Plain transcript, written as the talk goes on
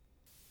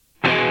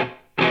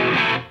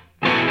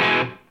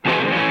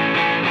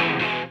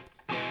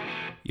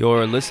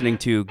You're listening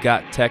to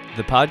Got Tech,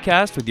 the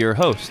podcast with your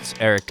hosts,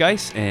 Eric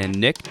Geis and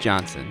Nick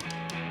Johnson.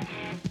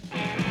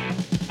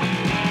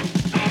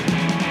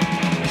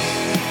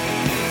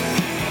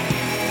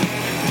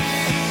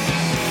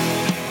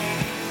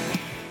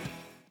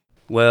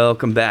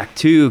 Welcome back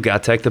to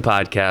Got Tech, the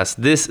podcast.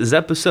 This is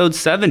episode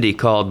 70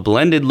 called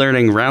Blended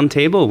Learning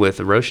Roundtable with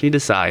Roshni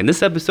Desai. In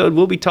this episode,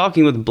 we'll be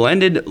talking with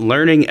blended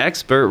learning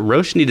expert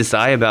Roshni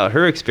Desai about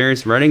her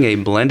experience running a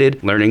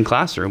blended learning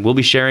classroom. We'll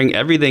be sharing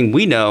everything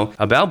we know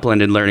about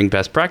blended learning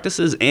best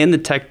practices and the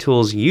tech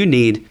tools you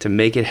need to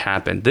make it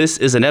happen. This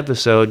is an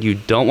episode you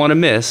don't want to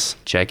miss.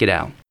 Check it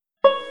out.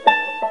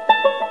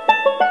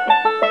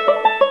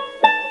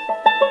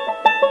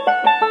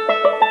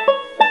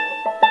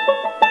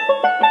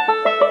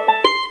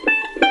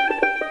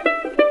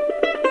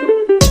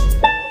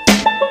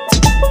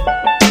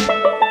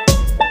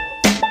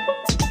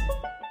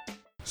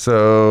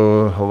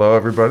 So, hello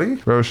everybody.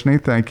 Roshni,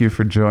 thank you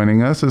for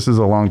joining us. This is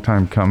a long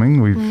time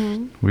coming.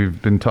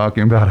 We've been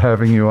talking about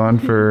having you on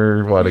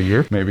for, a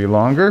year? Maybe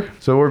longer.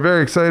 So we're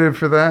very excited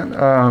for that.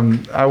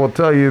 I will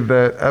tell you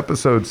that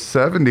episode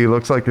 70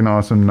 looks like an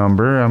awesome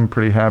number. I'm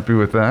pretty happy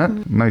with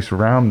that. Nice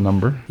round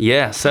number.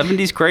 Yeah,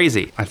 70's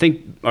crazy. I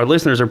think our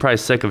listeners are probably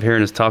sick of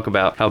hearing us talk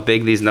about how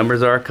big these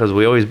numbers are because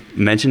we always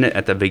mention it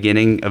at the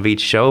beginning of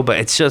each show, but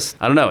it's just,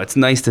 I don't know, it's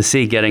nice to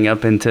see getting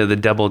up into the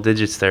double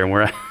digits there.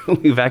 And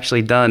we've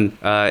actually done,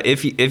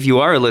 if you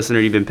are a listener,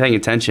 you've been paying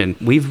attention,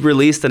 we've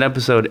released an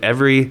episode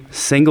every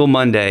single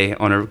Monday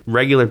on a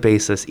regular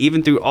basis,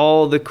 even through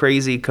all the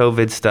crazy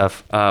COVID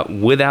stuff,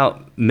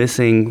 without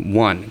missing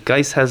one.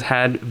 Geis has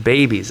had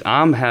babies.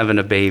 I'm having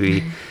a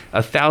baby.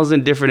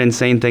 1,000 different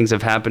insane things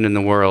have happened in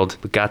the world,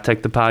 but Got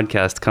Tech, the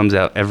podcast, comes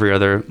out every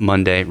other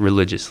Monday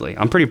religiously.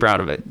 I'm pretty proud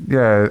of it.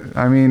 Yeah,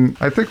 I mean,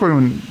 I think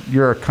when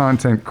you're a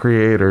content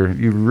creator,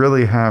 you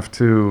really have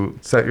to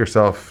set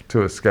yourself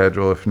to a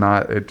schedule. If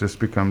not, it just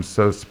becomes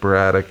so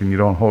sporadic and you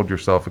don't hold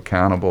yourself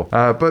accountable.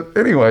 But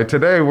anyway,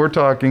 today we're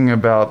talking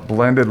about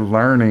blended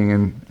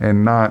learning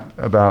and not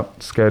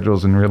about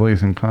schedules and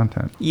releasing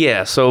content.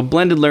 Yeah, so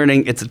blended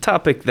learning, it's a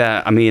topic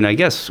that, I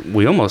guess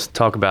we almost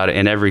talk about it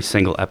in every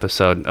single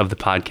episode of the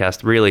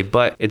podcast, really,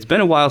 but it's been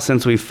a while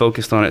since we've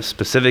focused on it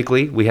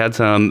specifically. We had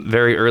some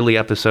very early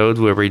episodes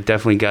where we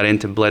definitely got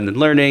into blended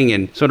learning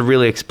and sort of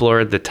really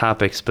explored the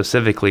topic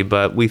specifically,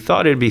 but we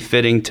thought it'd be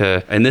fitting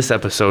to, in this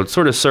episode,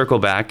 sort of circle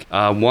back.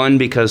 One,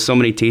 because so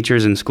many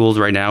teachers in schools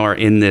right now are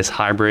in this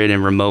hybrid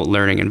and remote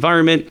learning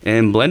environment,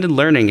 and blended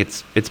learning,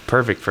 it's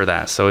perfect for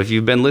that. So if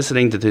you've been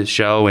listening to this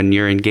show and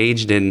you're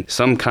engaged in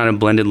some kind of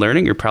blended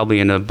learning, you're probably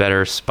in a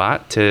better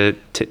spot to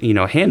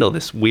handle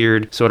this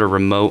weird sort of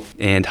remote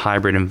and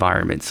hybrid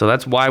environment. So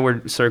that's why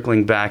we're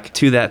circling back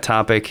to that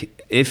topic.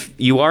 If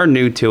you are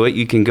new to it,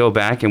 you can go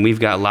back and we've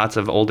got lots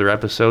of older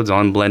episodes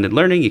on blended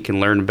learning. You can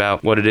learn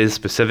about what it is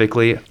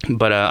specifically.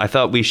 But I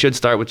thought we should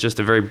start with just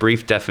a very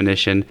brief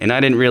definition. And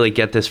I didn't really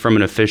get this from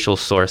an official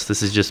source.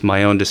 This is just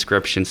my own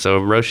description. So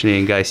Roshni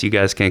and Geis, you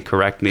guys can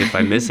correct me if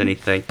I miss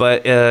anything.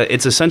 But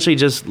it's essentially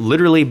just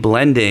literally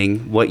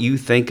blending what you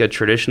think a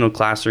traditional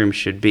classroom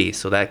should be.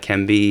 So that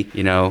can be,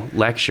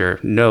 lecture,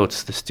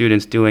 notes, the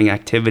students doing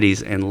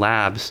activities and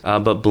labs,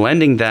 but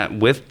blending that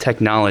with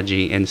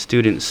technology and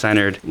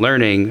student-centered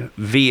learning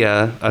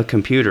via a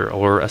computer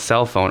or a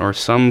cell phone or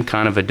some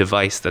kind of a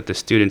device that the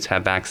students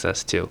have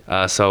access to.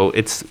 So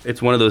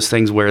it's one of those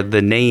things where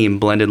the name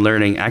blended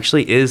learning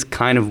actually is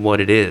kind of what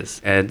it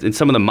is. And in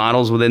some of the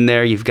models within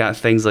there, you've got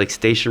things like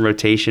station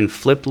rotation,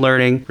 flipped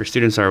learning, where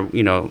students are,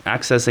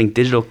 accessing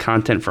digital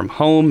content from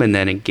home and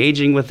then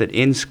engaging with it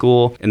in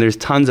school. And there's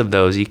tons of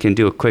those. You can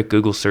do a quick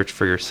Google search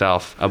for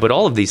yourself. But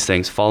all of these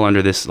things fall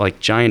under this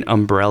giant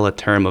umbrella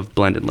term of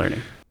blended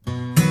learning.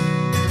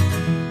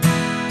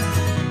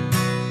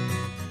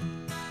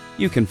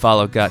 You can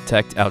follow Got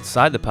Tech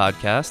outside the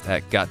podcast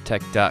at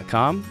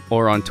gottech.com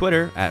or on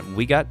Twitter at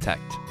WeGotTech.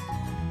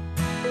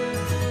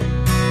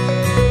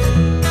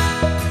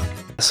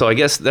 So I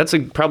guess that's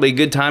probably a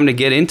good time to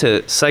get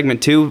into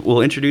segment 2.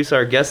 We'll introduce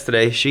our guest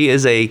today. She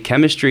is a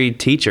chemistry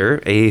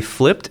teacher, a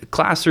flipped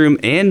classroom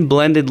and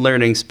blended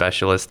learning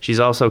specialist.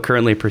 She's also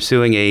currently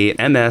pursuing a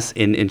MS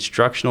in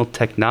instructional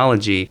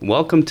technology.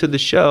 Welcome to the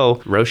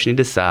show, Roshni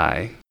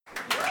Desai.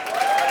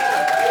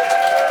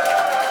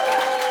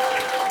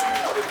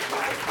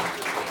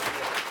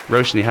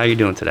 Roshni, how are you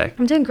doing today?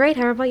 I'm doing great.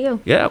 How about you?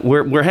 Yeah,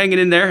 we're hanging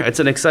in there. It's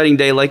an exciting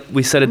day. Like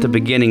we said at the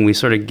beginning, we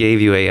sort of gave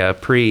you a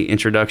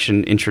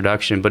pre-introduction,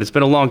 but it's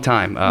been a long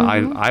time.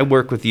 I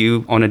work with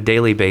you on a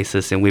daily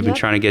basis, and we've been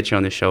trying to get you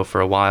on the show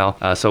for a while.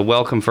 So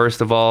welcome, first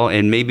of all,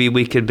 and maybe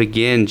we could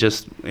begin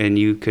and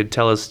you could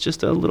tell us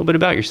just a little bit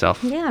about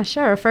yourself. Yeah,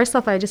 sure. First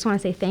off, I just want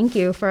to say thank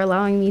you for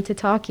allowing me to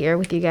talk here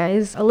with you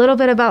guys. A little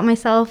bit about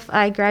myself.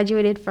 I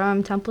graduated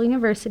from Temple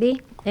University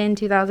in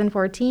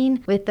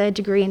 2014 with a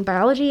degree in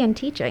biology and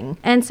teaching.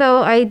 And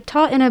so I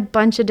taught in a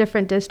bunch of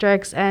different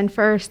districts, and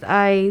first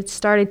I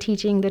started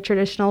teaching the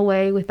traditional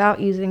way without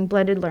using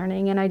blended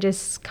learning, and I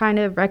just kind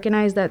of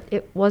recognized that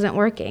it wasn't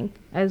working.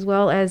 as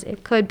well as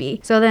it could be.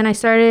 So then I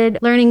started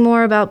learning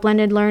more about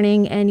blended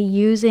learning and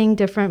using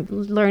different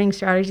learning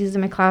strategies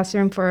in my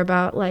classroom for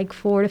about like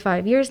 4 to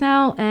 5 years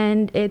now,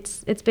 and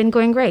it's been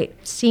going great.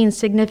 Seen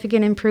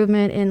significant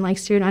improvement in like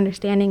student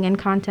understanding and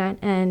content,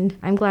 and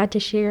I'm glad to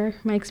share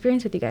my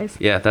experience with you guys.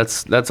 Yeah,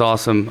 that's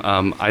awesome.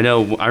 I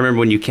remember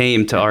when you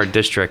came to our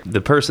district,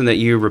 the person that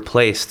you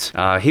replaced,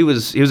 he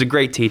was a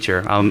great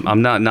teacher.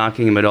 I'm not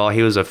knocking him at all.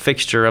 He was a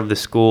fixture of the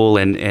school,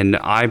 and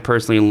I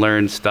personally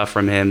learned stuff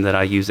from him that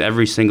I use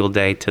every single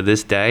day to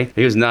this day.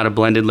 He was not a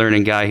blended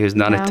learning guy. He was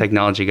not a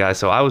technology guy.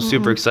 So I was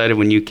super excited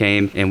when you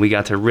came, and we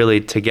got to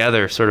really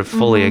together sort of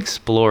fully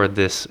explore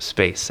this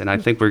space. And I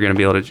think we're going to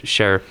be able to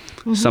share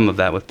some of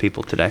that with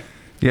people today.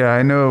 Yeah,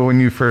 I know when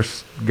you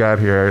first got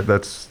here,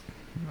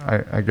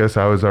 I guess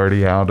I was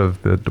already out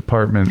of the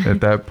department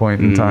at that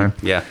point in time.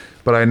 Yeah.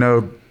 But I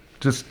know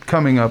just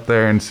coming up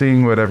there and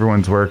seeing what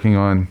everyone's working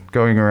on,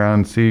 going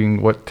around,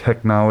 seeing what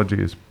technology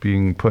is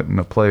being put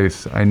into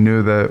place, I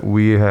knew that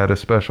we had a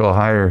special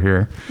hire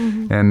here.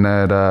 And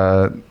that,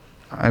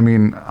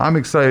 I'm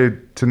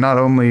excited to not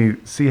only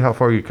see how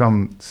far you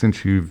come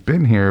since you've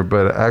been here,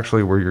 but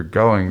actually where you're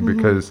going,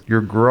 because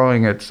you're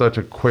growing at such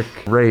a quick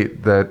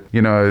rate that,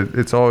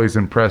 it's always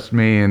impressed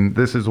me. And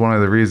this is one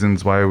of the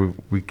reasons why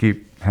we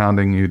keep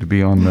hounding you to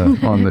be on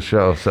the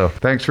show. So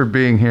thanks for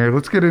being here.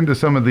 Let's get into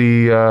some of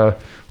the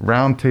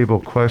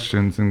roundtable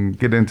questions and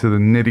get into the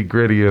nitty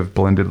gritty of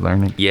blended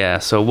learning. Yeah.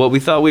 So what we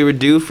thought we would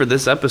do for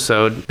this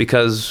episode,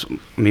 because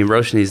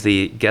Roshni's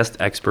the guest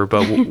expert,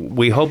 but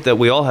we hope that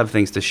we all have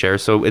things to share.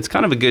 So it's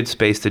kind of a good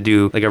space to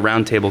do like a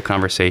roundtable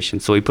conversation.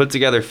 So we put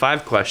together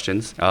 5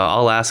 questions.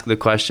 I'll ask the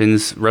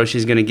questions.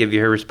 Roshni's going to give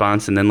you her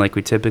response, and then like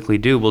we typically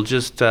do, we'll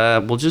just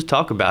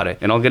talk about it.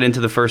 And I'll get into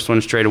the first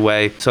one straight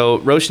away. So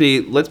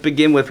Roshni, let's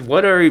begin with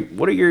what are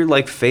your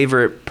like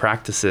favorite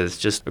practices?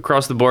 Just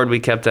across the board,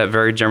 we kept that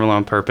very general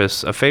on purpose.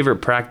 A favorite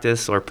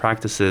practice or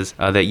practices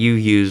that you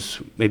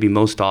use maybe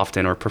most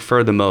often or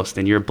prefer the most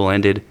in your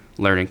blended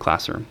learning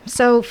classroom?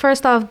 So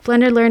first off,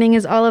 blended learning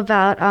is all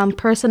about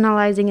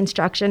personalizing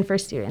instruction for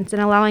students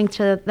and allowing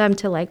them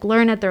to like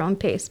learn at their own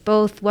pace,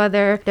 both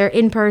whether they're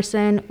in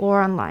person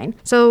or online.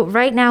 So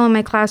right now in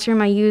my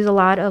classroom, I use a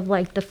lot of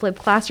like the flipped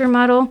classroom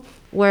model,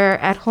 where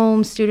at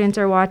home students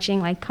are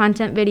watching like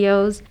content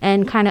videos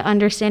and kind of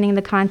understanding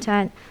the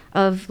content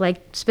of like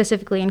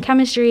specifically in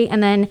chemistry,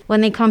 and then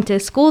when they come to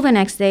school the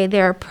next day,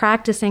 they're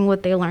practicing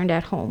what they learned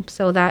at home.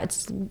 So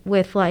that's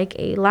with like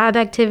a lab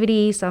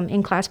activity, some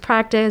in-class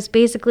practice.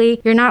 Basically,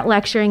 you're not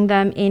lecturing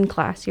them in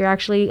class, you're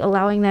actually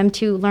allowing them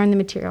to learn the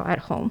material at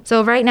home.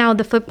 So right now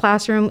the flipped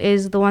classroom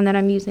is the one that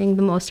I'm using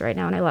the most right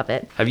now, and I love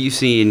it. Have you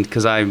seen,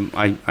 because I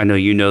know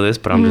you know this,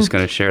 but I'm just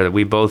going to share that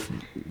we both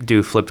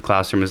do flipped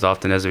classroom as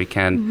often as we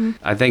can.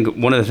 I think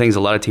one of the things a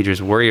lot of teachers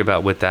worry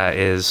about with that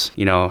is,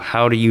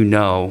 how do you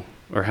know,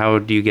 or how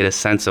do you get a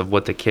sense of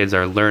what the kids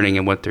are learning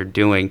and what they're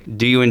doing?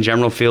 Do you in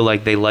general feel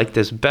like they like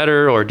this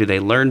better, or do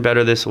they learn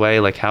better this way?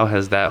 Like, how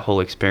has that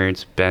whole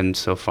experience been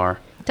so far?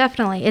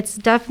 Definitely. It's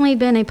definitely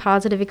been a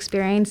positive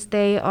experience.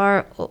 They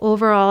are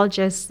overall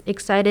just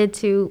excited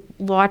to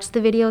watch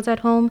the videos at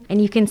home,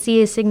 and you can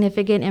see a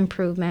significant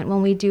improvement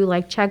when we do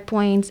like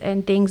checkpoints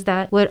and things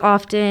that would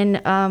often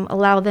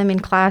allow them in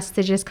class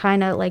to just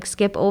kind of like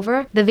skip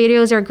over. The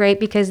videos are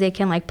great because they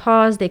can like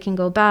pause, they can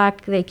go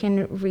back, they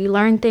can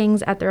relearn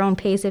things at their own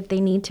pace if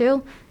they need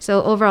to.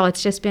 So overall,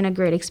 it's just been a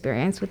great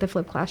experience with the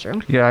flipped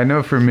classroom. Yeah, I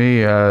know for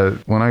me,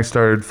 when I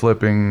started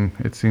flipping,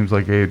 it seems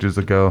like ages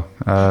ago,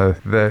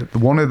 that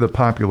one of the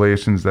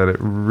populations that it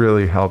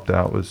really helped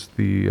out was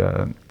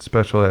the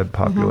special ed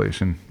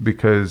population,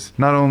 because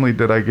not only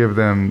did I give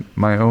them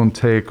my own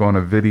take on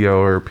a video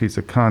or a piece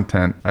of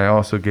content, I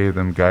also gave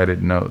them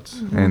guided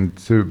notes. And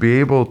to be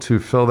able to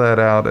fill that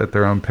out at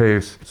their own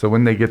pace, so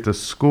when they get to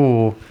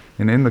school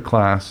and in the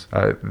class,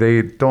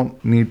 they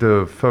don't need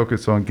to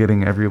focus on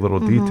getting every little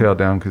detail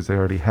down, because they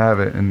already have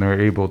it and they're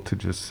able to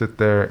just sit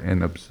there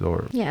and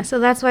absorb. Yeah, so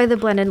that's why the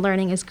blended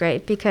learning is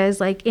great, because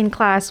like in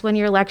class, when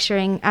you're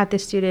lecturing at the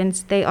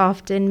students, they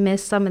often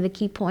miss some of the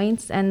key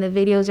points, and the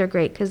videos are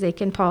great because they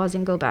can pause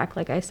and go back,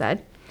 like I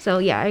said. So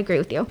yeah, I agree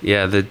with you.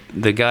 Yeah,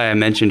 the guy I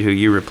mentioned who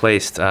you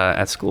replaced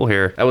at school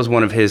here, that was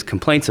one of his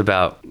complaints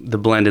about the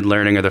blended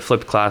learning or the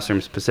flipped classroom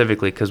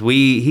specifically, because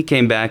he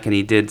came back and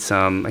he did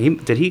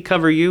did he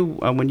cover you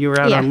when you were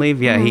out on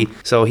leave? Yeah,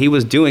 he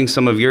was doing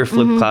some of your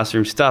flipped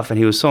classroom stuff, and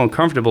he was so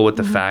uncomfortable with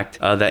the fact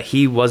that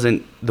he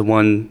wasn't the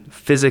one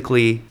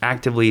physically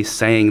actively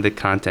saying the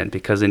content,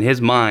 because in his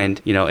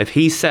mind, if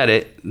he said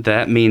it,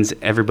 that means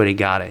everybody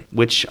got it,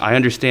 which I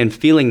understand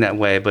feeling that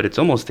way, but it's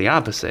almost the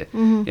opposite.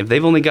 If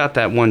they've only got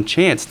that one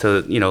chance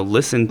to,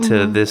 listen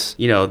to this,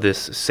 this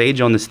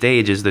sage on the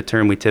stage is the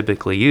term we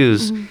typically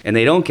use, and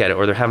they don't get it,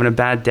 or they're having a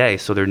bad day,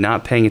 so they're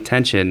not paying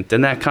attention,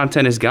 then that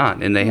content is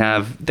gone, and they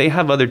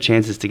have other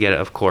chances to get it,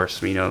 of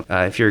course.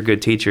 If you're a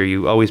good teacher,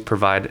 you always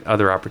provide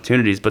other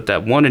opportunities, but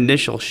that one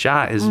initial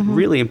shot is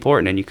really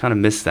important, and you kind of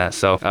miss that.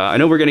 So I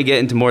know we're going to get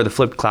into more of the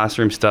flipped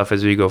classroom stuff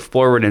as we go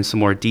forward and some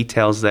more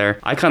details there.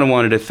 I kind of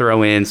wanted to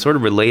throw in, sort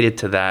of related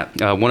to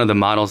that, one of the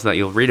models that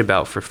you'll read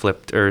about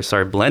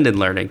for blended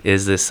learning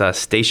is this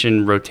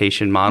station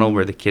rotation model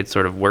where the kids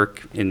sort of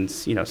work in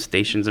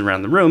stations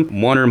around the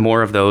room. One or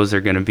more of those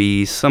are going to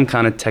be some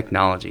kind of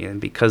technology, and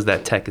because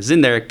that tech is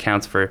in there, it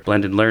counts for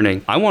blended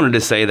learning. I wanted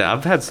to say that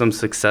I've had some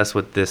success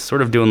with this,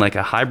 sort of doing like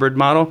a hybrid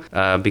model,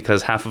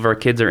 because half of our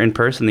kids are in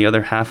person, the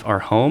other half are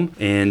home,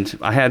 and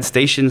I had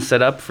stations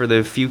set up for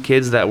the few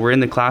kids that were in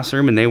the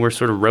classroom, and they were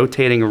sort of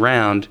rotating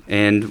around,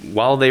 and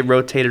while they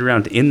rotated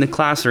around in the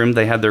classroom,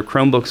 they had their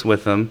Chromebooks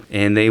with them,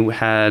 and they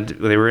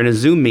were in a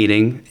Zoom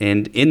meeting,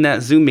 and in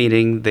that Zoom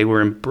meeting, they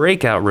were in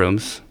breakout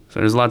rooms. So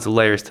there's lots of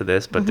layers to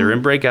this, but they're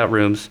in breakout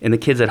rooms, and the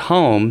kids at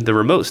home, the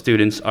remote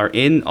students, are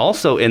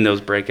also in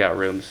those breakout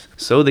rooms.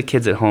 So the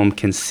kids at home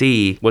can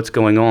see what's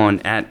going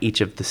on at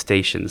each of the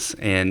stations.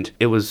 And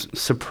it was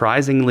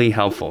surprisingly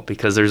helpful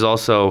because there's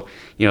also,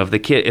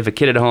 if a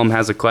kid at home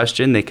has a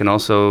question, they can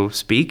also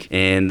speak,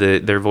 and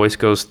their voice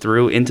goes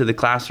through into the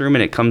classroom,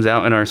 and it comes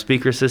out in our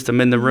speaker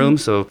system in the room.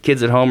 So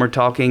kids at home are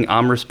talking,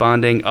 I'm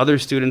responding, other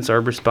students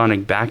are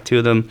responding back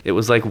to them. It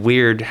was like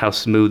weird how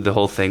smooth the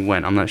whole thing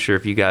went. I'm not sure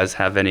if you guys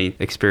have any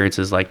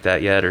experiences like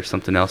that yet or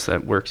something else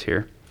that works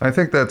here. I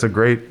think that's a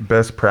great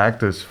best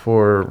practice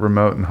for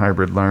remote and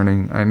hybrid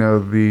learning. I know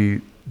the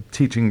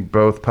teaching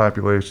both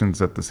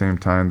populations at the same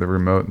time, the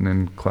remote and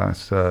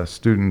in-class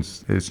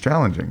students, is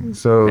challenging.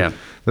 So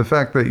the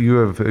fact that you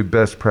have a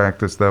best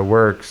practice that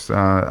works,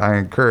 I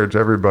encourage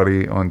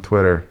everybody on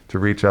Twitter to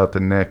reach out to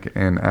Nick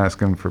and ask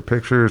him for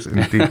pictures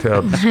and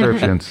detailed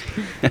descriptions,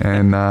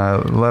 and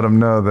let him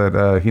know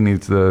that he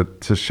needs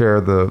to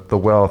share the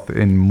wealth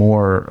in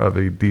more of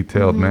a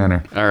detailed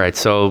manner. All right,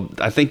 so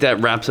I think that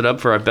wraps it up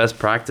for our best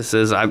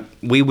practices.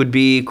 We would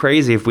be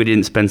crazy if we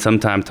didn't spend some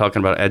time talking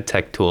about ed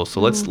tech tools.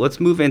 So let's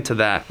move into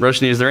that.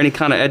 Roshni, is there any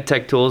kind of ed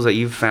tech tools that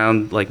you've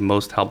found like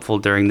most helpful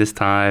during this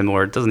time,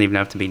 or it doesn't even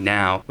have to be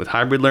now with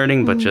hybrid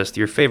learning, but just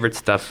your favorite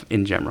stuff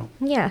in general?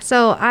 Yeah,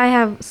 so I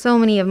have so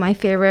many of my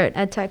favorite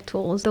ed tech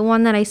tools. The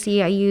one that I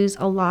use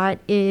a lot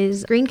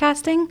is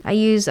screencasting. I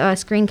use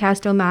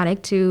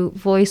Screencast-O-Matic to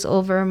voice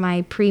over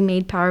my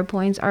pre-made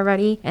PowerPoints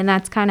already, and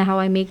that's kind of how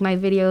I make my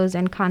videos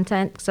and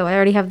content. So I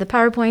already have the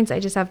PowerPoints, I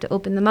just have to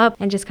open them up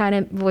and just kind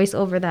of voice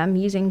over them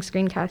using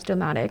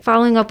Screencast-O-Matic.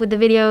 Following up with the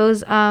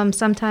videos,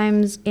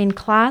 sometimes in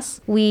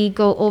class, we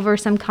go over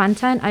some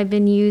content. I've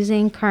been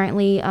using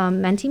currently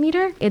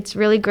Mentimeter. It's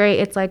really great.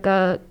 It's like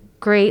a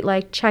great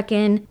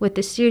check-in with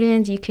the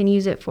students. You can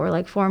use it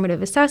for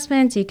formative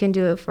assessments. You can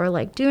do it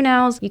for do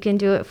nows. You can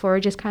do it for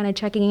just kind of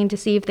checking in to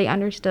see if they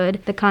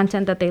understood the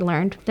content that they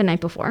learned the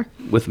night before.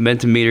 With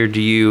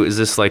Mentimeter, is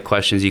this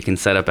questions you can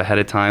set up ahead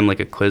of time, like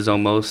a quiz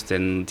almost,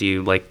 and do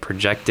you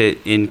project it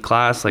in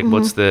class?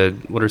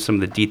 What are some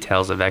of the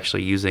details of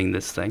actually using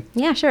this thing?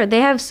 Yeah, sure.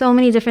 They have so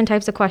many different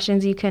types of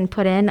questions you can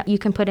put in. You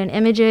can put in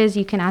images.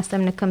 You can ask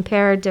them to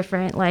compare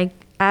different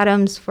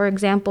atoms, for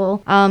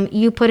example.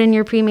 You put in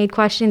your pre-made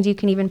questions. You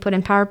can even put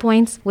in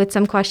PowerPoints with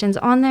some questions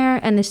on there,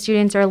 and the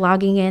students are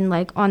logging in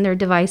on their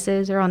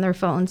devices or on their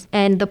phones,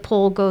 and the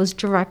poll goes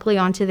directly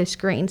onto the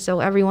screen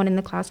so everyone in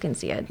the class can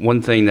see it.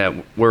 One thing that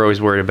we're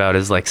always worried about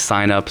is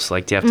sign-ups. Do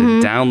you have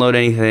to download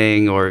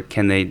anything, or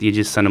do you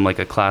just send them a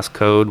class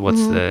code?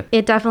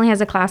 It definitely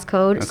has a class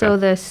code. Okay. So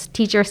the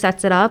teacher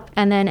sets it up,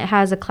 and then it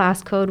has a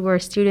class code where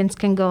students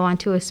can go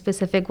onto a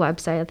specific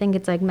website. I think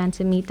it's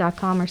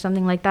menttomeet.com or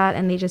something like that,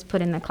 and they just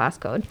put in the class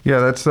code. Yeah,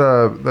 that's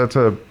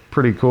a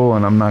pretty cool,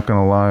 and I'm not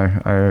gonna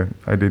lie,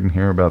 I didn't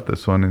hear about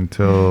this one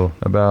until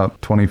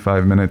about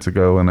 25 minutes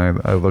ago when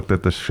I looked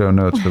at the show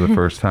notes for the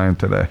first time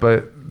today.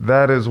 But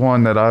that is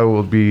one that I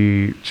will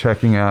be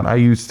checking out. I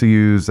used to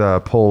use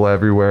Poll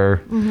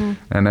Everywhere,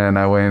 and then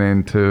I went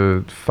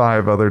into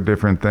 5 other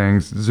different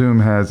things.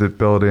 Zoom has it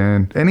built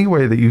in. Any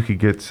way that you could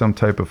get some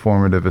type of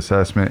formative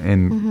assessment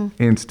in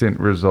instant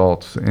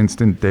results,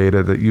 instant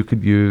data that you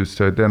could use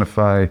to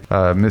identify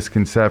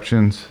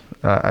misconceptions,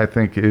 I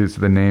think is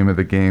the name of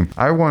the game.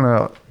 I want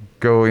to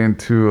go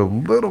into a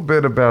little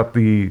bit about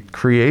the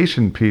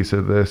creation piece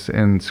of this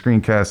in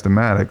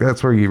Screencast-O-Matic.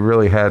 That's where you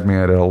really had me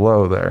at a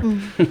hello there.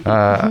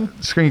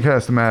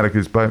 Screencast-O-Matic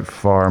is by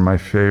far my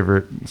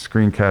favorite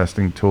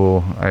screencasting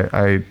tool.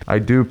 I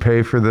do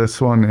pay for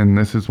this one, and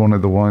this is one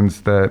of the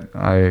ones that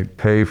I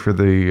pay for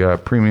the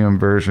premium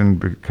version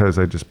because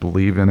I just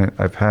believe in it.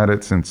 I've had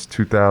it since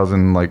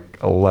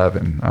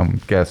 2011, I'm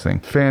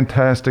guessing.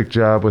 Fantastic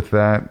job with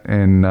that,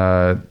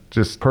 and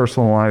just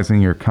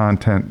personalizing your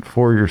content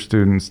for your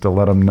students to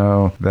let them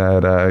know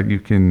that you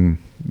can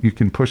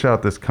push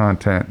out this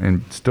content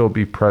and still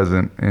be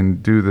present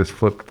and do this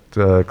flipped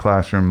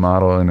classroom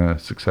model in a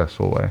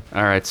successful way.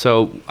 All right,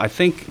 so I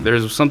think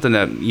there's something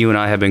that you and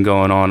I have been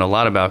going on a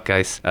lot about,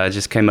 guys.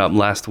 Just came up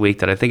last week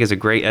that I think is a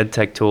great ed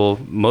tech tool.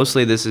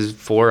 Mostly this is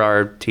for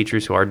our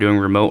teachers who are doing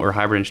remote or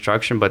hybrid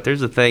instruction, but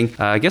there's a thing,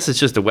 I guess it's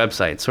just a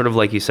website, sort of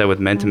like you said with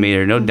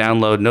Mentimeter, no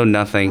download, no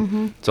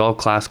nothing. It's all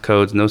class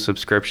codes, no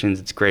subscriptions.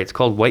 It's great. It's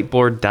called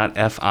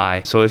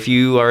whiteboard.fi. So if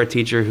you are a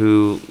teacher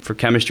who, for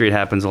chemistry it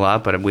happens a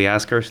lot, but we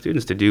ask our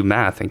students to do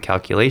math and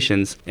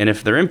calculations, and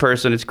if they're in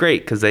person, it's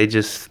great because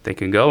they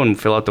can go and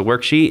fill out the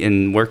worksheet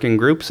and work in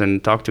groups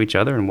and talk to each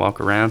other and walk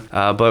around.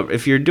 But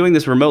if you're doing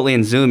this remotely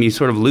in Zoom, you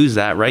sort of lose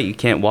that, right? You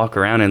can't walk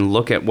around and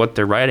look at what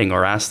they're writing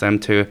or ask them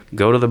to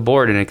go to the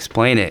board and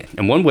explain it.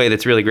 And one way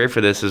that's really great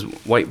for this is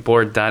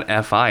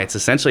whiteboard.fi. It's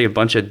essentially a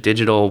bunch of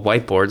digital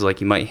whiteboards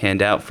like you might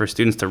hand out for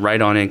students to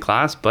write on in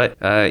class,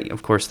 but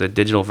of course the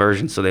digital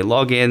version. So they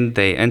log in,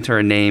 they enter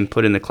a name,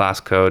 put in the class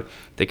code,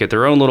 they get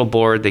their own little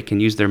board, they can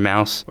use their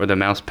mouse or the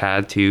mouse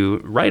pad to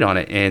write on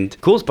it. And the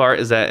coolest part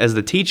is that as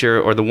the teacher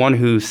or the one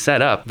who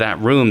set up that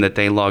room that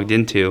they logged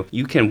into,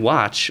 you can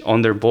watch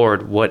on their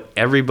board what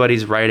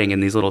everybody's writing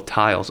in these little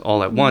tiles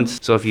all at once.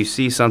 So if you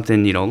see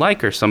something you don't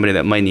like or somebody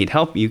that might need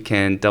help, you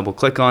can double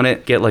click on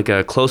it, get like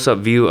a close-up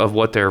view of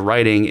what they're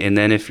writing, and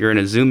then if you're in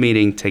a Zoom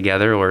meeting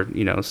together or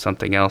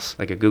something else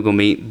like a Google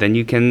Meet, then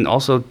you can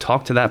also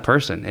talk to that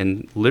person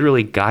and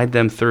literally guide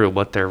them through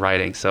what they're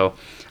writing. So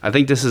I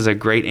think this is a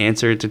great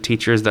answer to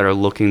teachers that are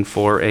looking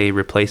for a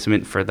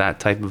replacement for that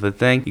type of a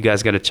thing. You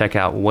guys got to check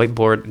out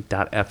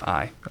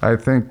whiteboard.fi. I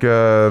think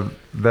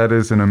that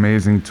is an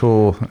amazing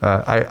tool.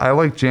 I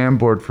like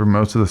Jamboard for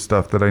most of the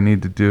stuff that I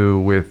need to do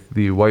with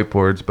the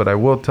whiteboards, but I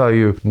will tell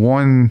you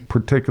one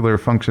particular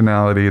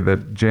functionality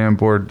that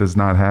Jamboard does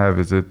not have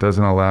is it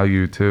doesn't allow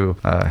you to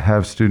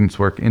have students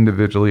work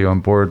individually on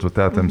boards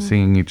without them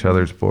seeing each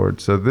other's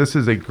boards. So this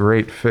is a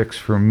great fix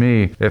for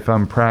me if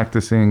I'm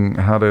practicing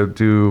how to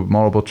do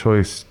multiple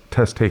choice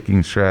test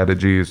taking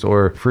strategies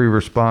or free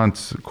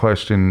response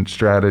question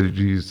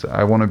strategies.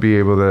 I want to be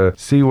able to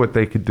see what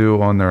they could do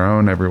on their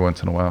own every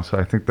once in a while. So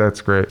I think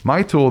that's great.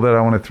 My tool that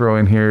I want to throw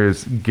in here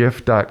is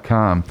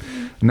gif.com.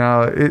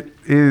 Now, it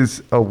is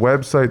a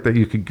website that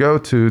you could go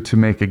to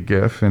make a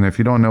GIF. And if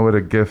you don't know what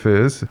a GIF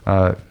is,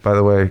 by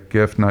the way,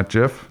 GIF, not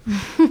GIF.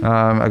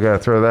 I got to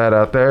throw that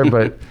out there.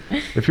 But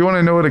if you want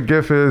to know what a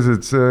GIF is,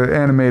 it's an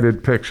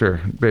animated picture,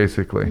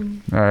 basically.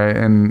 All right.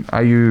 And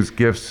I use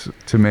GIFs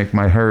to make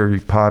my Harry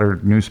Potter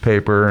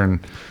newspaper and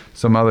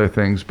some other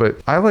things. But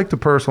I like to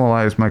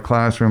personalize my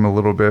classroom a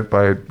little bit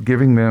by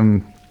giving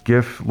them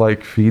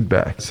GIF-like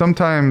feedback.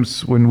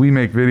 Sometimes when we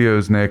make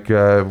videos, Nick,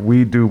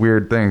 we do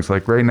weird things.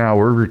 Like right now,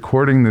 we're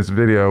recording this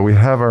video. We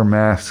have our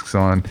masks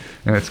on,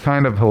 and it's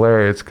kind of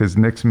hilarious because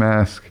Nick's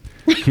mask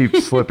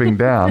keeps slipping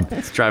down.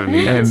 It's driving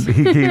me and nuts.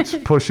 he keeps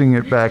pushing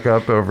it back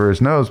up over his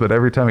nose, but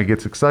every time he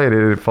gets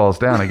excited, it falls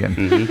down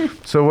again.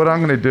 So what I'm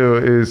going to do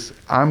is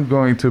I'm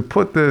going to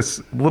put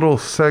this little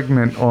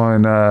segment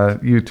on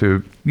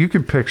YouTube. You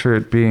can picture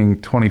it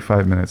being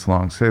 25 minutes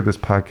long. Say this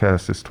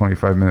podcast is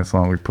 25 minutes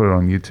long. We put it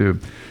on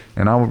YouTube.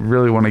 And I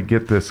really want to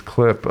get this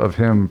clip of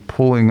him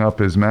pulling up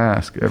his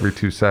mask every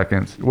 2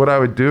 seconds. What I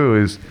would do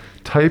is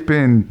type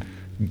in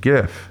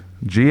GIF,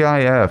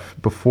 GIF,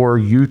 before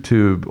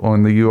YouTube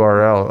on the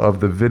URL of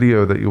the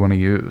video that you want to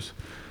use.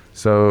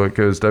 So it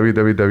goes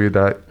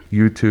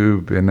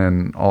www.youtube and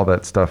then all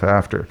that stuff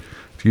after.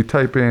 If you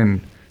type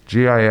in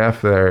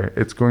GIF there,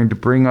 it's going to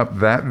bring up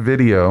that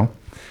video,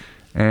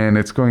 and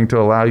it's going to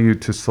allow you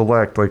to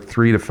select like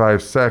 3 to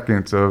 5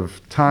 seconds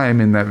of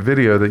time in that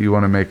video that you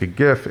want to make a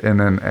GIF and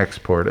then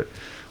export it,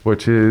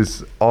 which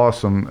is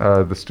awesome.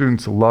 The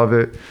students love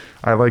it.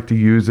 I like to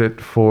use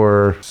it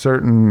for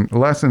certain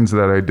lessons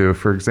that I do.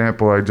 For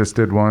example, I just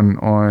did one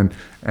on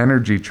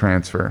energy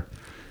transfer,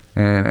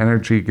 and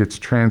energy gets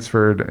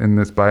transferred in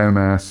this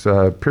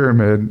biomass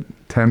pyramid,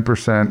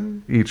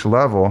 10% each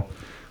level.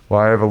 Well,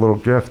 I have a little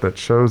GIF that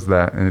shows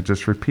that, and it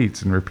just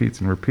repeats and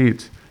repeats and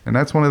repeats. And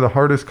that's one of the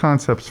hardest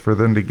concepts for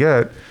them to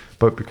get,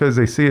 but because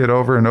they see it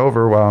over and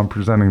over while I'm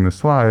presenting the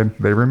slide,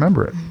 they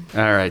remember it.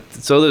 All right.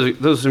 So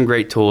those are some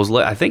great tools.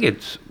 I think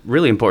it's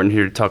really important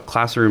here to talk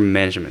classroom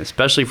management,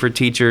 especially for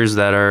teachers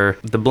the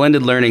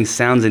blended learning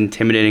sounds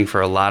intimidating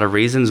for a lot of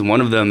reasons. One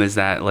of them is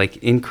that like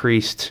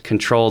increased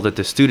control that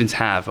the students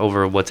have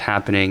over what's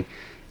happening.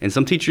 And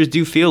some teachers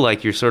do feel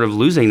like you're sort of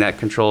losing that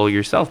control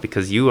yourself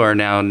because you are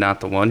now not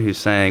the one who's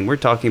saying, we're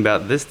talking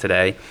about this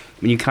today.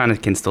 I mean, you kind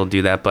of can still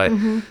do that, but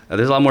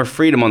there's a lot more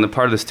freedom on the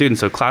part of the student.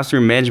 So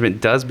classroom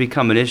management does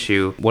become an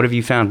issue. What have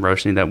you found,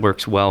 Roshni, that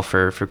works well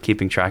for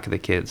keeping track of the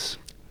kids?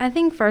 I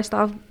think first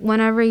off,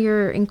 whenever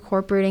you're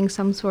incorporating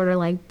some sort of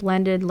like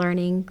blended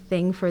learning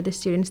thing for the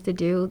students to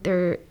do,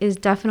 there is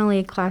definitely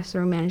a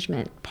classroom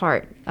management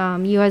part.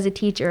 You as a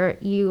teacher,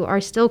 you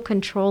are still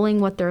controlling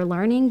what they're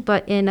learning,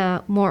 but in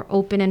a more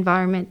open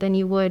environment than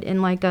you would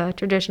in like a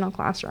traditional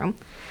classroom.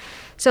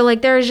 So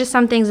like there's just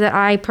some things that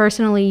I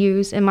personally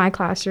use in my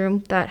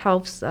classroom that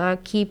helps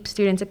keep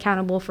students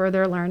accountable for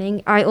their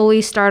learning. I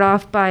always start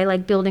off by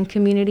like building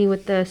community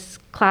with this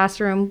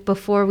classroom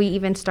before we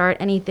even start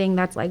anything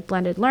that's like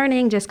blended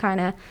learning, just kind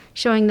of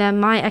showing them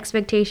my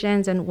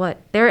expectations and what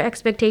their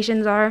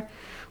expectations are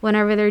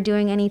whenever they're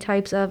doing any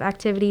types of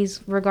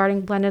activities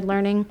regarding blended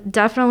learning.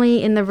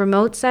 Definitely in the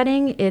remote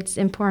setting, it's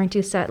important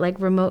to set like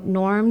remote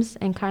norms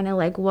and kind of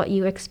like what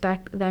you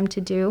expect them to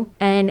do,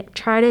 and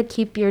try to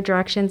keep your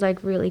directions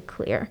like really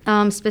clear.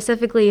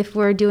 Specifically, if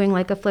we're doing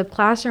like a flipped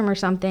classroom or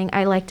something,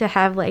 I like to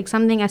have like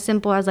something as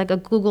simple as like a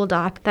Google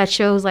Doc that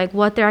shows like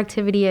what their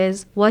activity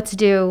is, what's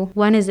due,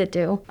 when is it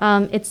due.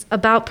 It's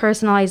about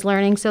personalized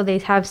learning, so they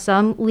have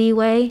some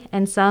leeway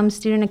and some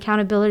student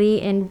accountability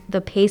in the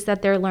pace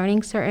that they're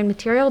learning certain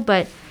material.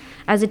 But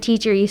as a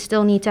teacher, you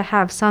still need to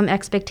have some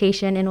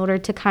expectation in order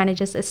to kind of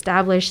just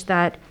establish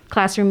that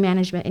classroom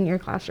management in your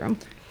classroom.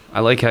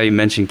 I like how you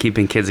mentioned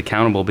keeping kids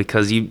accountable,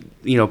 because you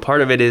know,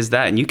 part of it is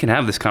that, and you can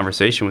have this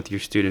conversation with your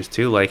students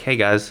too, like, hey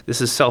guys,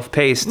 this is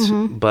self-paced,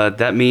 but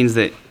that means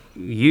that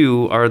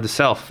you are the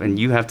self and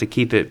you have to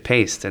keep it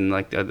paced. And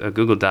like a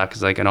Google Doc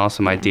is like an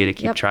awesome idea to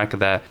keep track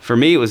of that. For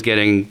me, it was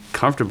getting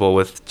comfortable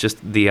with just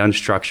the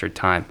unstructured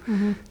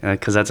time,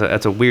 because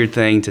that's a weird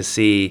thing to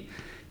see.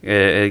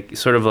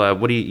 Sort of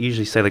what do you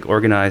usually say, like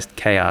organized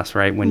chaos,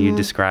 right? When you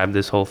describe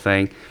this whole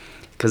thing,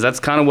 because that's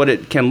kind of what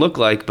it can look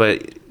like,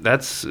 but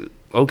that's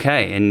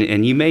okay.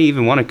 And you may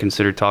even want to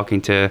consider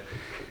talking to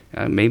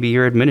maybe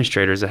your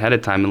administrators ahead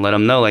of time and let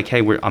them know, like,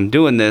 hey, I'm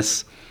doing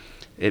this.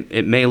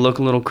 It may look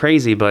a little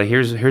crazy, but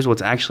here's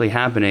what's actually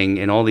happening,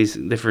 and all these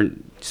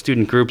different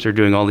student groups are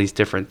doing all these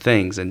different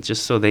things, and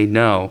just so they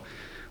know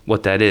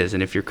what that is.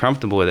 And if you're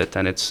comfortable with it,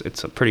 then it's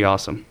pretty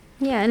awesome.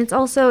 Yeah, and it's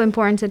also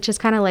important to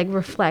just kind of like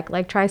reflect,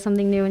 like try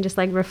something new and just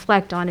like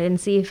reflect on it and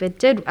see if it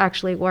did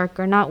actually work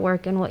or not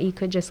work, and what you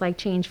could just like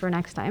change for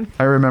next time.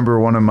 I remember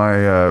one of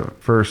my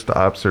first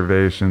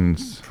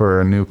observations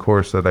for a new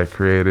course that I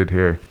created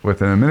here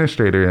with an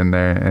administrator in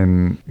there.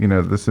 And, you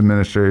know, this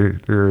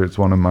administrator is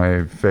one of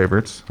my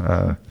favorites.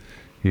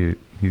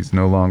 He's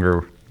no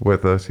longer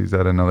with us. He's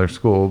at another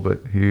school, but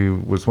he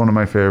was one of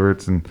my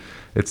favorites, and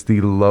it's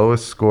the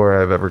lowest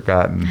score I've ever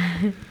gotten.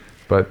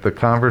 But the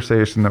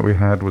conversation that we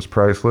had was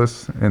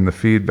priceless, and the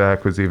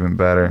feedback was even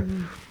better.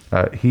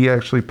 He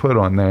actually put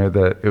on there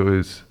that it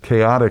was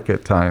chaotic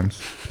at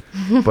times,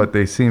 but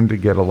they seemed to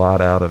get a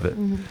lot out of it.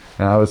 And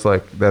I was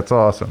like, that's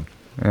awesome.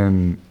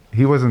 And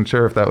he wasn't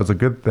sure if that was a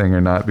good thing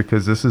or not,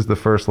 because this is the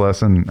first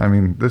lesson. I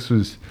mean, this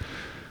was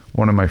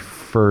one of my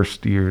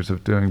first years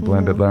of doing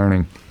blended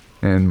learning.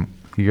 And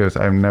he goes,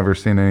 I've never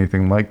seen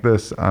anything like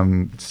this.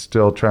 I'm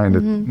still trying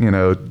to, you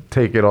know,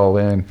 take it all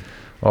in.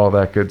 All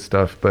that good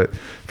stuff. But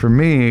for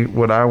me,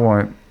 what I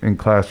want in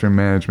classroom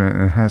management,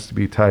 and it has to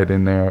be tied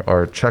in there,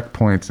 are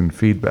checkpoints and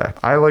feedback.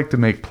 I like to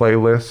make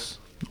playlists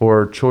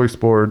or choice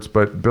boards,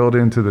 but built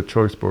into the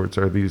choice boards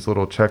are these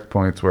little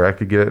checkpoints where I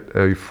could get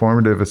a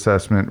formative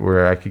assessment,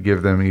 where I could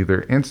give them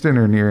either instant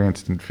or near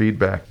instant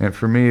feedback. And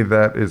for me,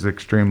 that is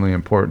extremely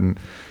important.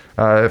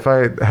 If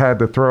I had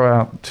to throw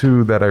out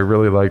two that I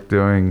really like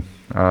doing,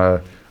 I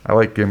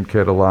like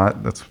GimKit a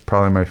lot. That's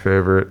probably my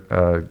favorite.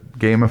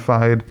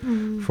 Gamified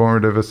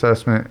formative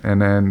assessment.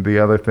 And then the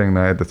other thing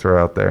that I had to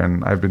throw out there,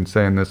 and I've been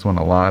saying this one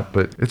a lot,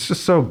 but it's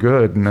just so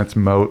good, and that's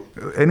Mote.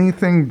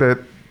 Anything that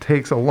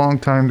takes a long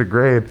time to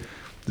grade,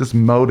 just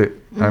Mote it.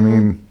 I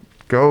mean,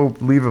 go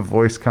leave a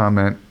voice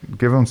comment,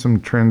 give them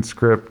some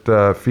transcript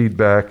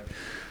feedback.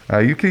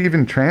 You can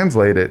even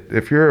translate it.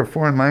 If you're a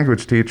foreign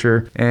language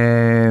teacher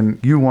and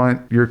you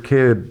want your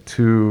kid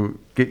to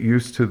get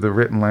used to the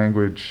written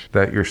language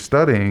that you're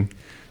studying,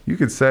 you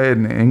could say it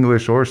in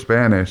English or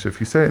Spanish. If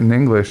you say it in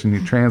English and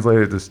you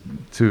translate it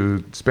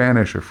to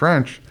Spanish or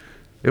French,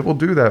 it will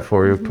do that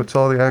for you. It puts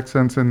all the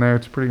accents in there.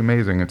 It's pretty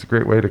amazing. It's a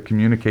great way to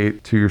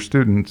communicate to your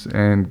students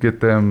and get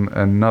them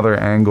another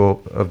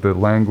angle of the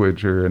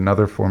language or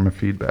another form of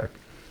feedback.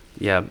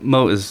 Yeah,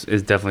 Mote is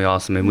definitely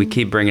awesome, and we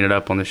keep bringing it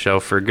up on the show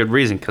for a good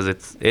reason, because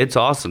it's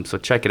awesome, so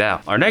check it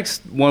out. Our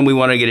next one we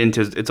want to get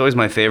into, it's always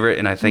my favorite,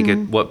 and I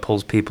think what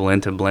pulls people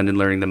into blended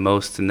learning the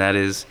most, and that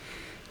is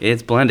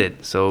it's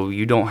blended. So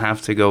you don't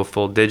have to go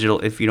full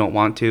digital if you don't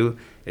want to.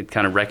 It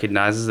kind of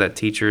recognizes that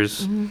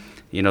teachers,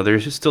 you know,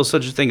 there's still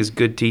such a thing as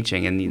good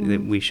teaching,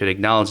 and we should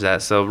acknowledge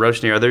that. So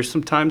Roshni, are there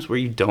some times where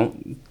you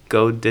don't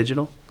go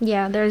digital?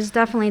 Yeah, there's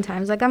definitely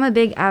times. Like, I'm a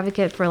big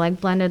advocate for like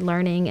blended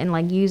learning and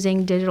like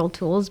using digital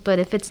tools, but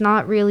if it's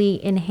not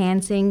really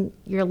enhancing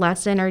your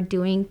lesson or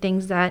doing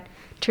things that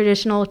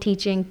traditional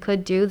teaching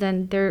could do,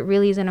 then there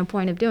really isn't a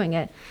point of doing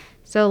it.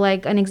 So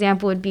like an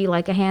example would be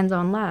like a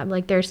hands-on lab.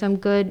 Like, there's some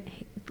good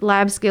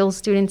lab skills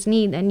students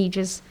need, and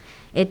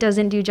it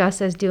doesn't do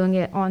justice doing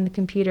it on the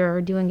computer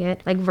or doing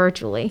it like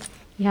virtually.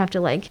 You have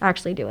to like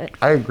actually do it.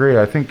 I agree.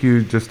 I think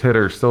you just hit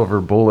her silver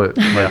bullet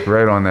like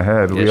right on the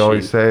head. We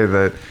always say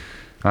that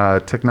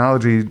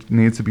technology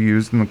needs to be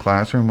used in the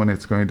classroom when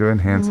it's going to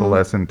enhance the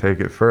lesson, take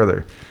it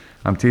further.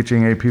 I'm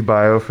teaching AP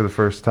Bio for the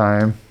first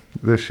time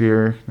this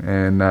year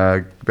and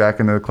back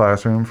into the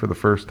classroom for the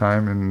first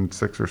time in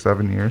 6 or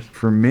 7 years.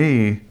 For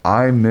me,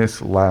 I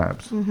miss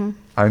labs.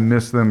 I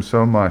miss them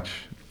so much.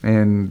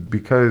 And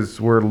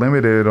because we're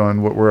limited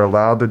on what we're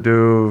allowed to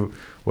do,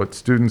 what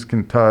students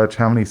can touch,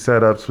 how many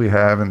setups we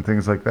have and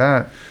things like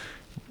that,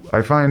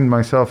 I find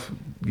myself,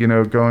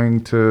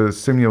 going to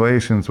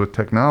simulations with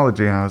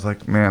technology, and I was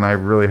like, man, I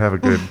really have a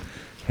good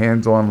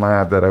hands-on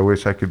lab that I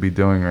wish I could be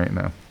doing right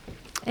now.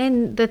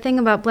 And the thing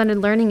about blended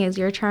learning is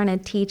you're trying to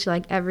teach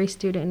like every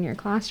student in your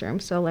classroom.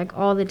 So like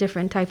all the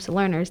different types of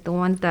learners, the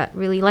ones that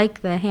really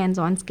like the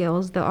hands-on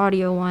skills, the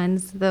audio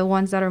ones, the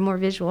ones that are more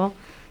visual.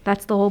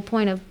 That's the whole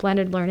point of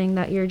blended learning,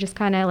 that you're just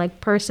kind of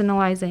like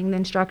personalizing the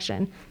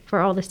instruction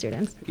for all the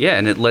students. Yeah,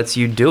 and it lets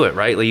you do it,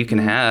 right? Like you can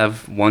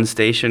have one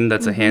station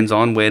that's a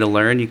hands-on way to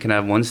learn. You can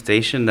have one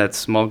station that's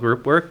small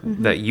group work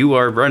that you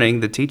are running,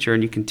 the teacher,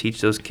 and you can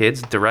teach those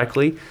kids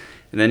directly.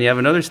 And then you have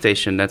another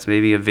station that's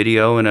maybe a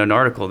video and an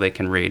article they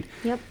can read.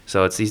 Yep.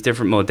 So it's these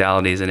different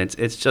modalities, and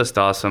it's just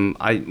awesome.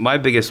 My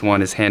biggest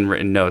one is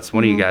handwritten notes.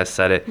 One of you guys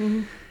said it.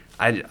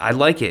 I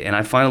like it, and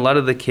I find a lot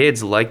of the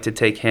kids like to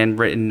take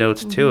handwritten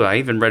notes too. I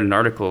even read an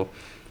article,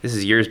 this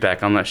is years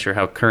back, I'm not sure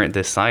how current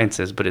this science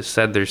is, but it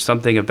said there's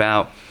something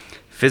about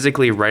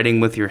physically writing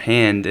with your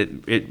hand.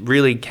 It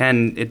really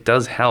it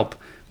does help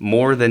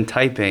more than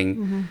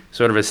typing,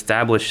 sort of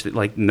establish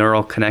like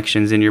neural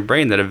connections in your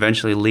brain that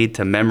eventually lead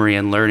to memory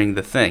and learning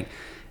the thing.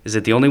 Is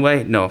it the only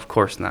way? No, of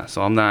course not.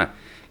 So I'm not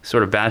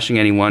sort of bashing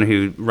anyone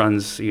who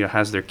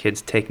has their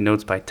kids take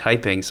notes by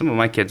typing. Some of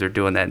my kids are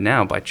doing that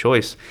now by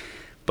choice.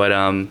 But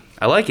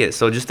I like it.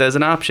 So just as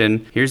an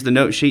option, here's the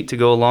note sheet to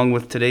go along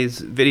with today's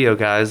video,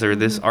 guys, or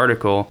this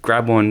article.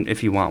 Grab one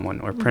if you want one,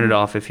 or print it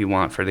off if you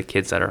want for the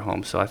kids that are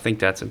home. So I think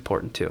that's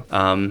important too.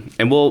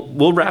 And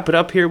we'll wrap it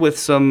up here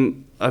with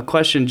a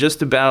question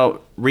just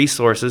about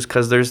resources,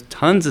 because there's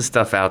tons of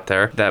stuff out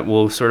there that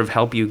will sort of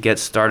help you get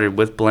started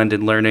with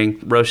blended learning.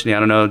 Roshni, I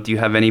don't know, do you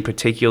have any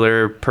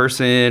particular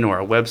person or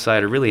a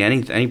website or really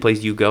any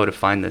place you go to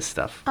find this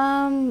stuff?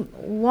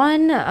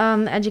 One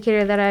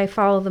educator that I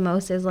follow the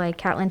most is like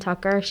Catlin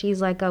Tucker.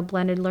 She's like a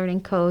blended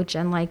learning coach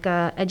and like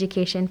a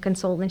education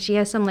consultant. She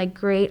has some like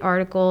great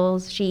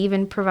articles. She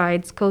even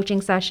provides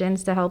coaching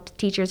sessions to help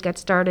teachers get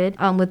started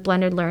with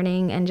blended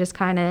learning, and just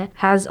kind of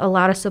has a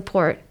lot of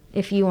support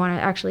if you want to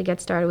actually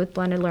get started with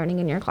blended learning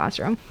in your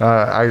classroom.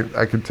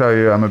 I can tell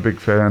you I'm a big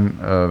fan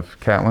of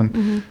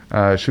Catlin.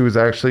 She was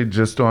actually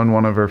just on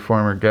one of her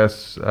former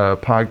guests'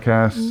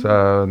 podcasts,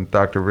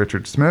 Dr.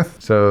 Richard Smith,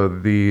 so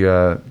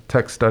the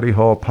Tech Study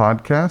Hall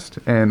podcast.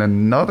 And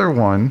another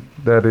one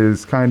that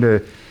is kind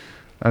of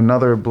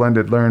another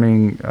blended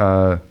learning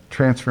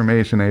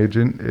transformation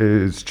agent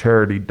is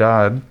Charity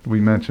Dodd. We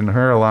mention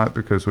her a lot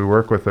because we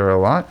work with her a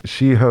lot.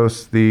 She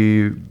hosts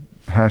the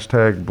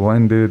hashtag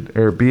blended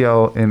or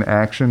BL in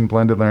action,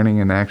 blended learning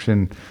in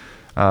action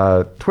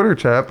Twitter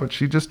chat, but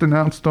she just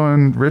announced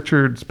on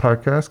Richard's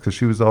podcast, because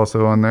she was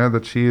also on there,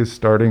 that she is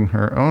starting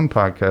her own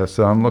podcast.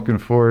 So I'm looking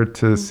forward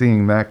to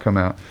seeing that come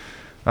out.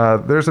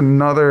 There's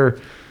another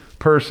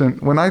person.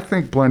 When I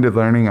think blended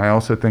learning, I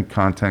also think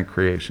content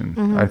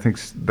creation. I think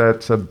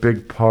that's a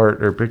big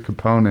part or big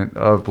component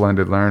of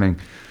blended learning.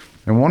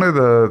 And one of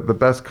the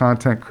best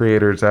content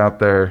creators out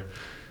there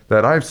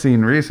that I've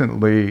seen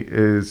recently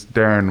is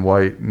Darren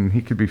White, and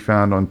he could be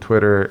found on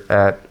Twitter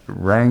at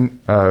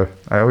I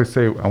want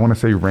to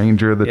say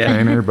Ranger the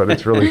Trainer, but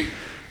it's really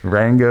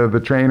Ranga the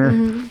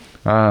Trainer.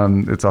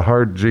 It's a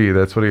hard G,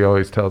 that's what he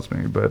always tells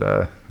me,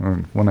 but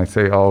when I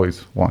say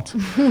always, once.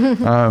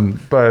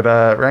 But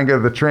Ranga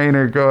the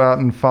Trainer, go out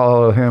and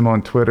follow him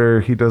on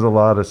Twitter. He does a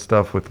lot of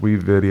stuff with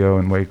Weave Video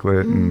and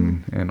Wakelet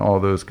and all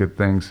those good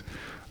things.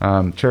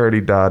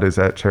 Charity Dodd is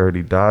at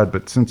Charity Dodd.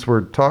 But since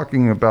we're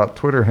talking about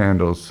Twitter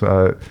handles,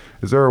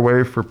 is there a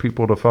way for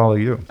people to follow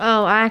you?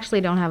 Oh, I actually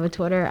don't have a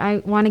Twitter. I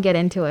want to get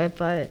into it,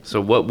 but... So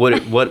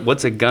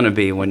what's it going to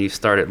be when you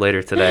start it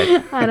later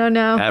today? I don't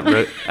know. At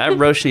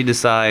Roshni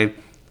Desai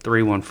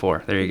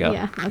 314. There you go.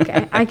 Yeah,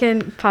 okay. I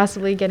can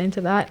possibly get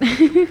into that.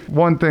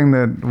 One thing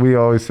that we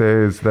always say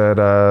is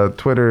that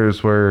Twitter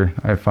is where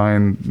I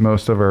find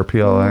most of our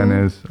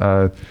PLN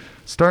is...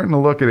 starting to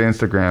look at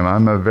Instagram.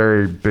 I'm a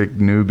very big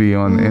newbie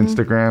on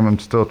Instagram. I'm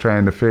still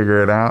trying to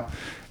figure it out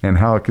and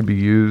how it could be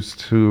used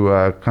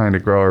to kind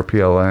of grow our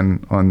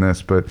PLN on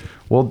this. But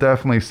we'll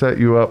definitely set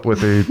you up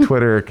with a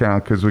Twitter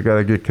account, because we got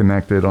to get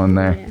connected on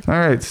there. Yeah. All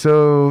right.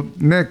 So,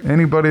 Nick,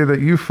 anybody that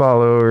you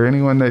follow or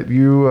anyone that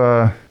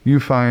you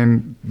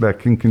find that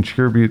can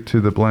contribute to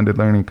the blended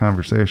learning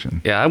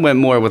conversation? Yeah, I went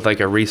more with like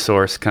a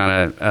resource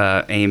kind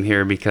of aim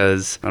here,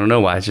 because I don't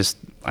know why.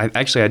 I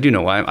do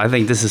know why. I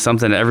think this is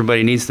something that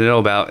everybody needs to know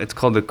about. It's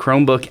called the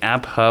Chromebook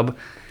App Hub.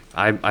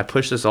 I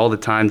push this all the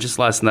time. Just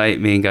last night,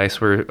 me and Geis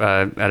were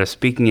at a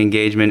speaking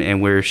engagement, and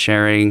we're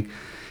sharing,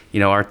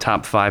 our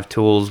top 5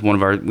 tools. One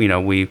of our,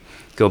 we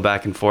go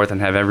back and forth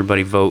and have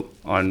everybody vote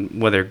on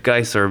whether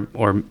Geis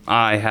or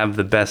I have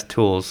the best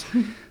tools.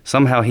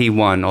 Somehow he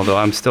won, although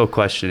I'm still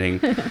questioning.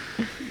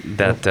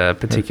 that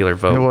particular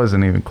vote. It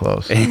wasn't even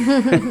close.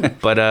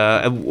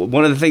 But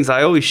one of the things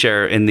I always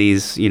share in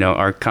these,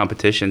 our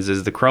competitions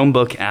is the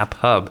Chromebook App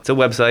Hub. It's a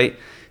website,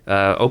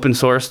 open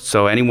sourced,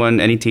 so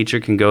any teacher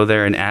can go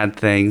there and add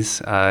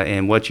things.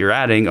 And what you're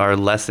adding are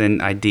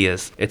lesson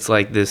ideas. It's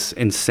like this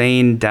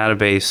insane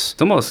database.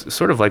 It's almost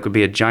sort of like would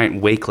be a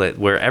giant Wakelet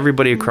where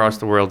everybody across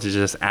the world is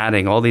just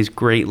adding all these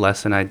great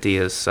lesson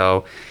ideas.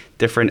 So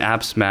different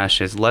app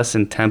smashes,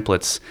 lesson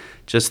templates,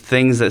 just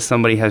things that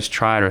somebody has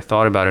tried or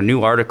thought about, a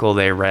new article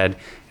they read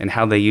and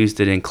how they used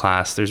it in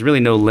class. There's really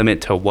no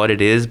limit to what it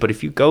is, but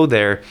if you go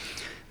there,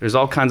 there's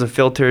all kinds of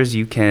filters.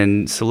 You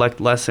can select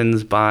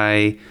lessons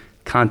by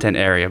content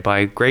area,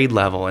 by grade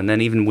level, and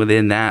then even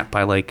within that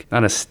by like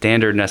not a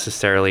standard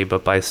necessarily,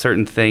 but by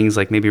certain things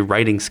like maybe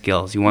writing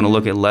skills. You want to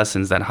look at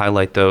lessons that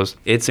highlight those.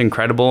 It's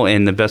incredible,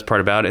 and the best part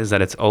about it is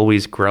that it's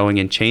always growing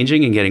and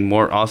changing and getting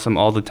more awesome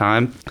all the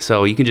time.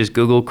 So you can just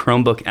Google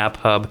Chromebook App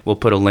Hub. We'll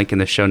put a link in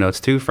the show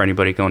notes too for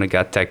anybody going to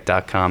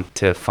gottech.com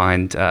to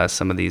find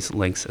some of these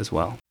links as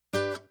well.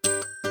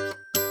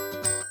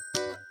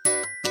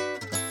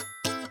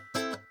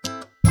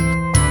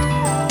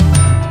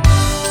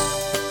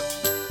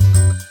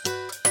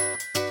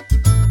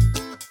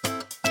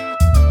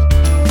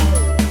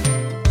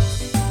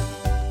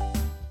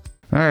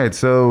 All right,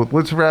 so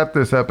let's wrap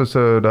this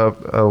episode up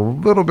a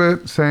little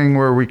bit, saying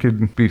where we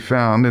could be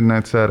found, and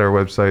that's at our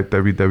website,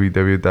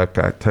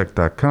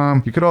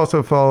 www.gottech.com. You could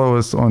also follow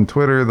us on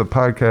Twitter. The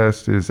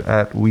podcast is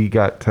at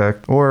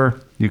WeGotTech, or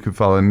you can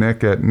follow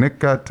Nick at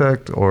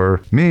NickGotTech or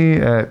me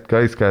at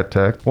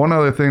GeistGotTech. One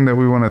other thing that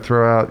we want to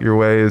throw out your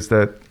way is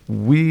that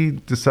we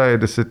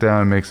decided to sit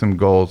down and make some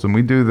goals, and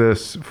we do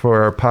this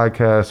for our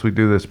podcast. We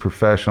do this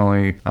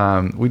professionally.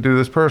 We do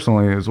this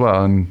personally as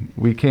well, and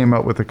we came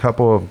up with a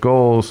couple of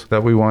goals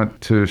that we want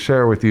to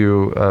share with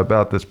you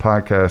about this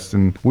podcast.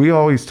 And we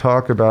always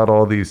talk about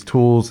all these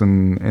tools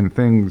and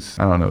things,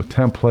 I don't know,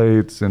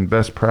 templates and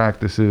best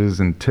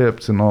practices and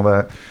tips and all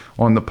that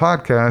on the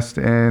podcast,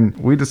 and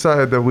we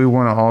decided that we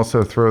want to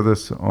also throw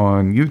this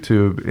on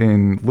YouTube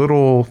in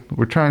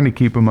we're trying to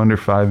keep them under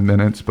 5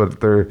 minutes, but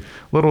they're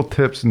little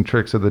tips and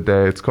tricks of the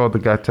day. It's called the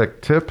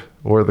GotTech Tip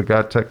or the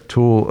GotTech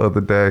Tool of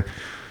the Day.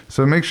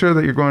 So make sure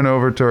that you're going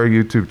over to our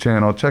YouTube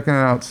channel, checking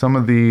out some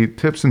of the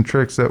tips and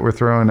tricks that we're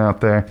throwing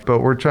out there. But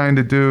we're trying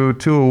to do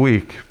 2 a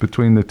week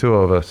between the two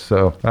of us.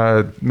 So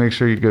make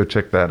sure you go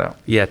check that out.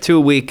 Yeah, 2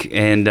 a week.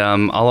 And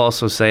I'll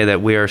also say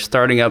that we are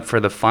starting up for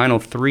the final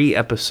 3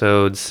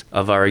 episodes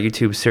of our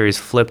YouTube series,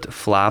 Flipped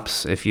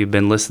Flops. If you've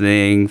been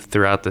listening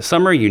throughout the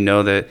summer, you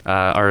know that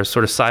our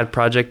sort of side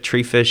project,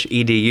 Treefish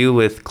EDU,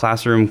 with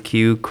Classroom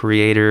Q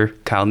creator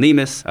Kyle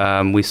Nemus,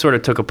 we sort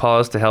of took a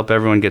pause to help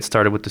everyone get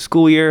started with the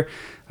school year.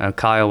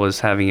 Kyle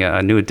was having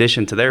a new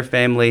addition to their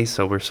family,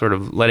 so we're sort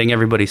of letting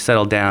everybody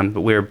settle down.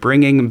 But we're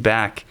bringing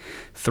back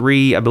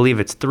 3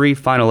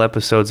 final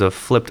episodes of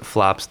Flipped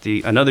Flops,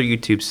 another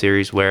YouTube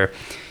series where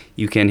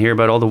you can hear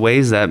about all the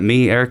ways that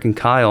me, Eric, and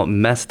Kyle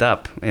messed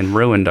up and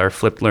ruined our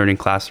flipped learning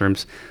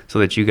classrooms so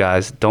that you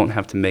guys don't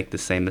have to make the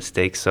same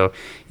mistakes. So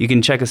you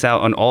can check us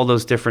out on all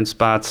those different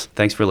spots.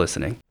 Thanks for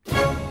listening.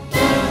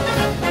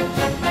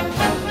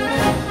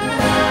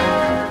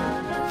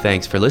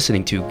 Thanks for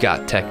listening to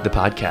Got Tech, the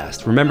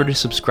podcast. Remember to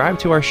subscribe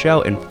to our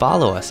show and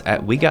follow us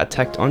at We Got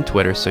Tech on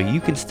Twitter so you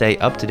can stay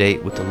up to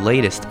date with the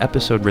latest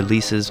episode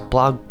releases,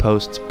 blog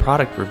posts,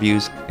 product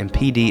reviews, and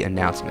PD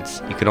announcements.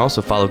 You can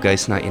also follow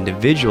Geist and I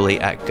individually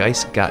at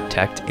Geist Got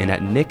Tech and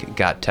at Nick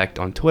Got Tech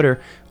on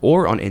Twitter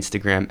or on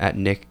Instagram at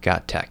Nick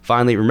Got Tech.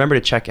 Finally, remember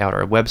to check out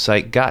our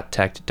website,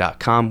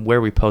 gottech.com,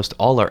 where we post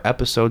all our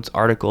episodes,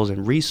 articles,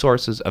 and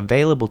resources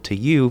available to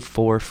you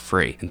for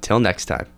free. Until next time.